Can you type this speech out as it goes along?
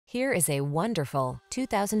Here is a wonderful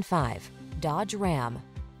 2005 Dodge Ram.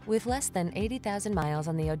 With less than 80,000 miles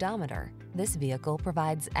on the odometer, this vehicle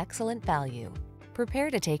provides excellent value.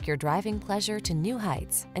 Prepare to take your driving pleasure to new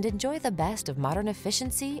heights and enjoy the best of modern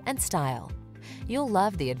efficiency and style. You'll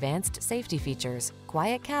love the advanced safety features,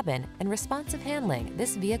 quiet cabin, and responsive handling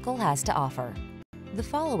this vehicle has to offer. The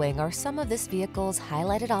following are some of this vehicle's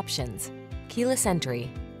highlighted options: keyless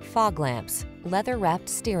entry, fog lamps, leather-wrapped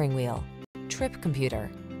steering wheel, trip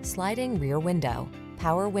computer, sliding rear window,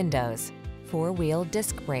 power windows, four-wheel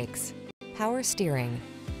disc brakes, power steering.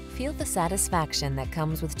 Feel the satisfaction that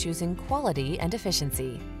comes with choosing quality and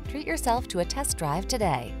efficiency. Treat yourself to a test drive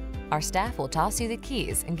today. Our staff will toss you the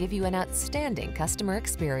keys and give you an outstanding customer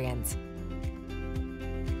experience.